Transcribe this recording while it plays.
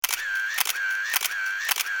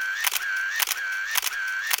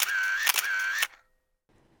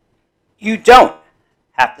You don't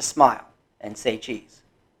have to smile and say cheese.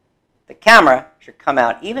 The camera should come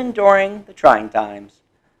out even during the trying times.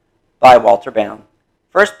 By Walter Bound.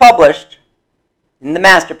 First published in The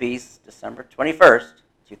Masterpiece, December 21st,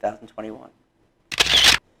 2021.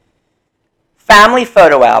 Family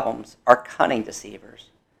photo albums are cunning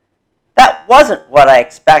deceivers. That wasn't what I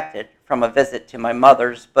expected from a visit to my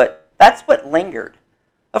mother's, but that's what lingered.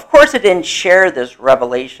 Of course, I didn't share this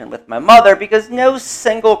revelation with my mother because no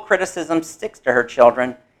single criticism sticks to her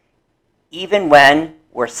children, even when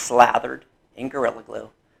we're slathered in Gorilla Glue.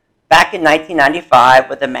 Back in 1995,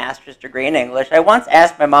 with a master's degree in English, I once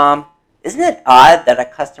asked my mom, "Isn't it odd that a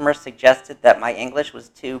customer suggested that my English was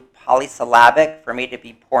too polysyllabic for me to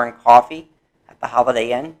be pouring coffee at the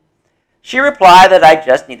Holiday Inn?" She replied that I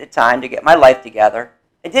just needed time to get my life together.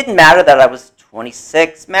 It didn't matter that I was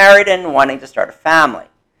 26, married, and wanting to start a family.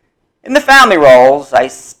 In the family roles, I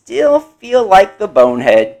still feel like the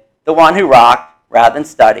bonehead, the one who rocked rather than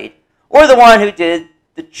studied, or the one who did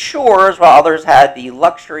the chores while others had the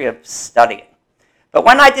luxury of studying. But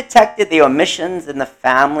when I detected the omissions in the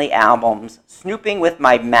family albums, snooping with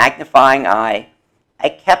my magnifying eye, I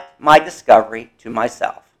kept my discovery to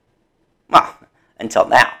myself. Well, until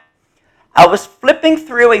now. I was flipping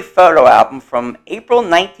through a photo album from April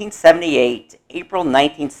 1978 to April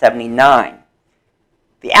 1979.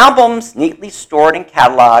 The albums neatly stored and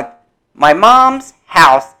cataloged. My mom's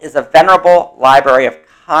house is a venerable Library of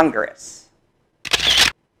Congress.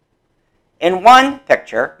 In one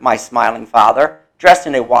picture, my smiling father, dressed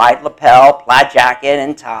in a wide lapel plaid jacket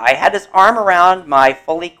and tie, had his arm around my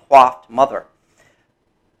fully coiffed mother.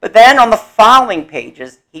 But then on the following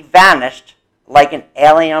pages, he vanished like an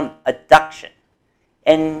alien abduction.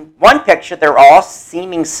 In one picture, they're all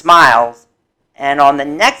seeming smiles, and on the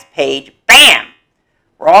next page, bam!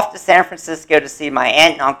 We're off to San Francisco to see my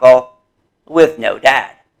aunt and uncle with no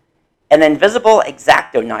dad. An invisible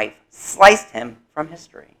X-Acto knife sliced him from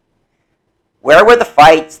history. Where were the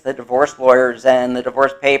fights, the divorce lawyers, and the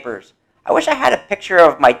divorce papers? I wish I had a picture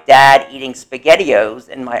of my dad eating SpaghettiOs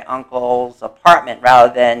in my uncle's apartment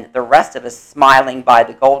rather than the rest of us smiling by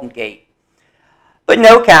the Golden Gate. But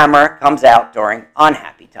no camera comes out during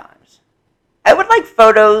unhappy times. I would like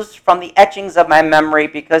photos from the etchings of my memory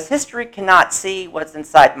because history cannot see what's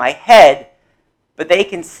inside my head, but they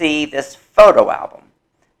can see this photo album.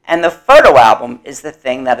 And the photo album is the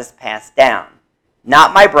thing that is passed down,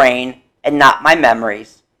 not my brain and not my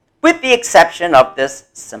memories, with the exception of this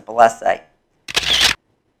simple essay.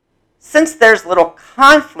 Since there's little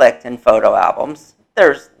conflict in photo albums,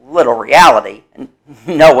 there's little reality, and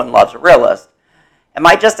no one loves a realist. Am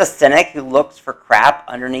I just a cynic who looks for crap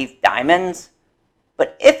underneath diamonds?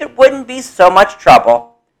 But if it wouldn't be so much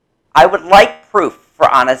trouble, I would like proof for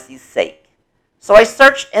honesty's sake. So I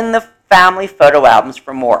searched in the family photo albums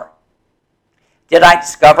for more. Did I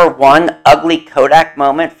discover one ugly Kodak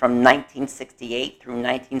moment from 1968 through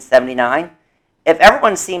 1979? If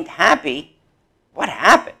everyone seemed happy, what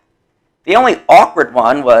happened? The only awkward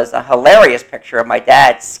one was a hilarious picture of my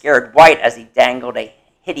dad scared white as he dangled a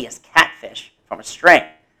hideous catfish from a string.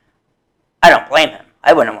 I don't blame him.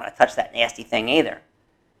 I wouldn't want to touch that nasty thing either.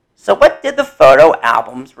 So what did the photo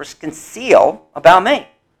albums conceal about me?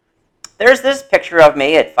 There's this picture of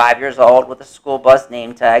me at 5 years old with a school bus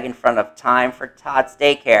name tag in front of Time for Todd's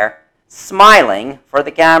Daycare, smiling for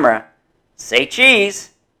the camera. Say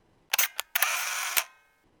cheese.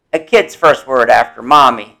 A kid's first word after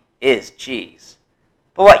mommy is cheese.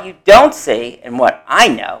 But what you don't see, and what I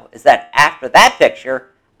know, is that after that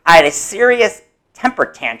picture, I had a serious temper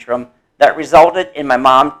tantrum that resulted in my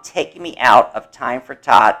mom taking me out of Time for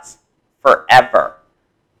Tots forever.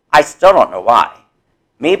 I still don't know why.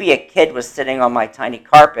 Maybe a kid was sitting on my tiny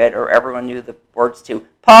carpet, or everyone knew the words to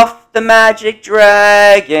Puff the Magic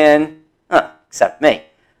Dragon. Except me.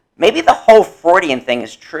 Maybe the whole Freudian thing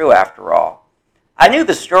is true after all. I knew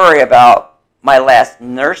the story about my last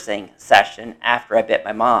nursing session after I bit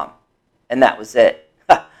my mom, and that was it.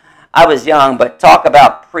 I was young, but talk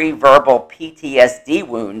about pre-verbal PTSD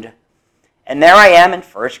wound. And there I am in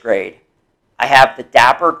first grade. I have the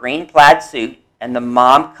dapper green plaid suit and the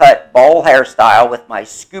mom-cut bowl hairstyle with my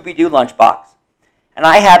Scooby-Doo lunchbox. And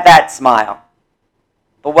I have that smile.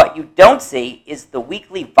 But what you don't see is the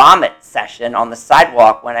weekly vomit session on the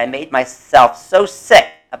sidewalk when I made myself so sick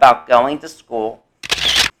about going to school.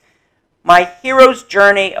 My hero's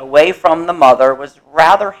journey away from the mother was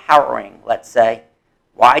rather harrowing, let's say.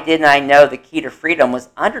 Why didn't I know the key to freedom was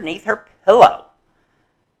underneath her pillow?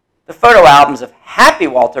 The photo albums of Happy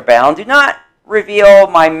Walter Bound do not reveal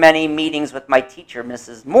my many meetings with my teacher,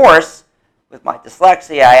 Mrs. Morse. With my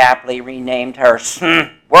dyslexia, I aptly renamed her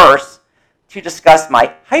worse to discuss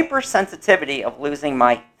my hypersensitivity of losing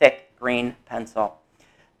my thick green pencil.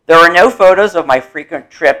 There are no photos of my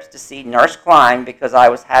frequent trips to see Nurse Klein because I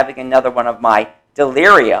was having another one of my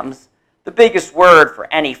deliriums, the biggest word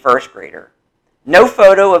for any first grader. No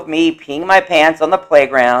photo of me peeing my pants on the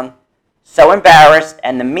playground, so embarrassed,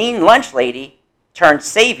 and the mean lunch lady turned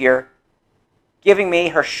savior, giving me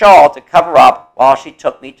her shawl to cover up while she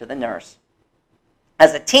took me to the nurse.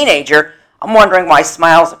 As a teenager, I'm wondering why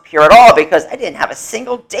smiles appear at all because I didn't have a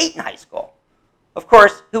single date in high school. Of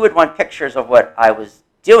course, who would want pictures of what I was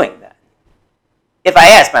doing then? If I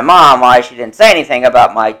asked my mom why she didn't say anything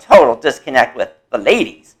about my total disconnect with the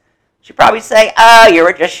ladies, she'd probably say, you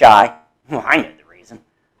were just shy. Well, I knew the reason.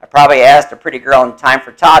 I probably asked a pretty girl in Time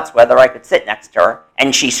for Tots whether I could sit next to her,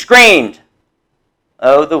 and she screamed.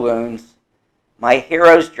 Oh, the wounds. My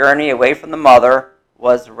hero's journey away from the mother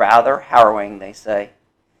was rather harrowing, they say.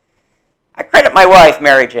 I credit my wife,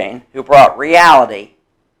 Mary Jane, who brought reality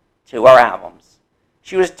to our albums.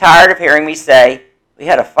 She was tired of hearing me say, we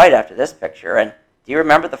had a fight after this picture, and do you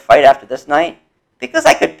remember the fight after this night? Because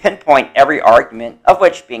I could pinpoint every argument, of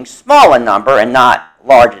which being small in number and not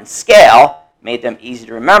large in scale made them easy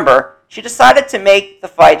to remember, she decided to make the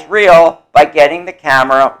fights real by getting the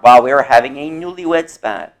camera while we were having a newlywed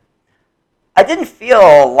spat. I didn't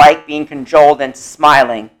feel like being cajoled into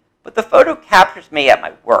smiling, but the photo captures me at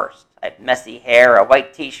my worst. I have messy hair, a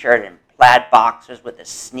white t-shirt, and plaid boxers with a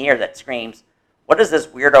sneer that screams, what is this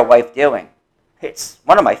weirdo wife doing? It's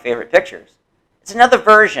one of my favorite pictures. It's another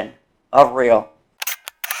version of real.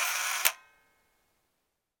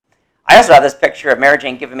 I also have this picture of Mary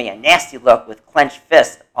Jane giving me a nasty look with clenched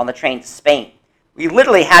fists on the train to Spain. We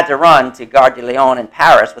literally had to run to Gare de Lyon in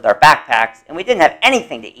Paris with our backpacks, and we didn't have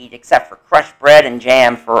anything to eat except for crushed bread and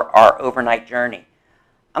jam for our overnight journey.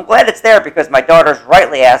 I'm glad it's there because my daughters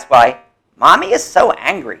rightly ask why Mommy is so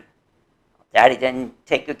angry. Daddy didn't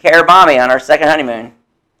take good care of Mommy on our second honeymoon.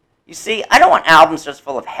 You see, I don't want albums just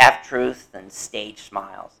full of half-truths and staged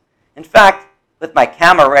smiles. In fact, with my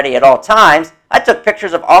camera ready at all times, I took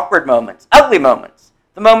pictures of awkward moments, ugly moments,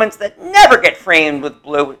 the moments that never get framed with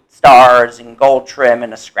blue stars and gold trim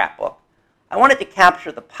in a scrapbook. I wanted to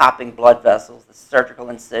capture the popping blood vessels, the surgical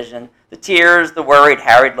incision, the tears, the worried,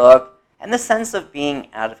 harried look, and the sense of being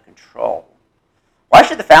out of control. Why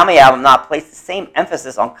should the family album not place the same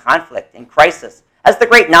emphasis on conflict and crisis as the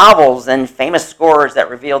great novels and famous scores that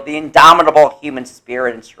revealed the indomitable human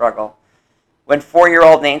spirit and struggle? When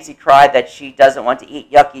 4-year-old Nancy cried that she doesn't want to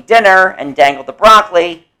eat yucky dinner and dangled the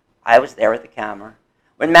broccoli, I was there with the camera.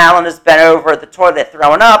 When Madeline is bent over the toilet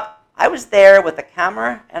throwing up, I was there with a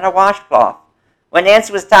camera and a washcloth. When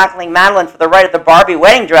Nancy was tackling Madeline for the right of the Barbie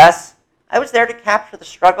wedding dress, I was there to capture the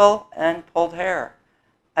struggle and pulled hair.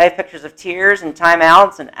 I have pictures of tears and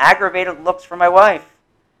timeouts and aggravated looks from my wife.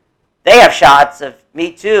 They have shots of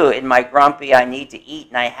me too in my grumpy I need to eat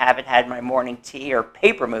and I haven't had my morning tea or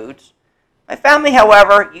paper moods. My family,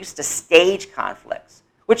 however, used to stage conflicts,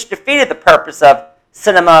 which defeated the purpose of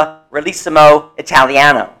cinema realismo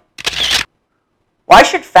italiano. Why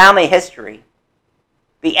should family history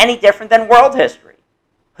be any different than world history?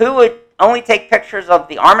 Who would only take pictures of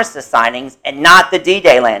the armistice signings and not the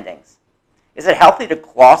D-Day landings? Is it healthy to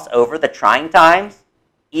gloss over the trying times,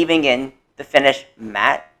 even in the Finnish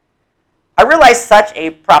mat? I realize such a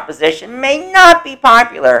proposition may not be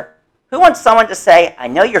popular. Who wants someone to say, I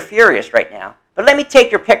know you're furious right now, but let me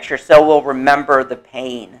take your picture so we'll remember the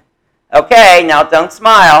pain. Okay, now don't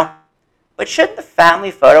smile. But shouldn't the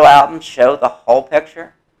family photo album show the whole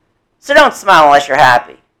picture? So don't smile unless you're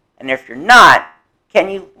happy. And if you're not, can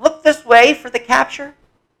you look this way for the capture?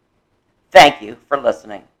 Thank you for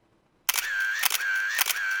listening.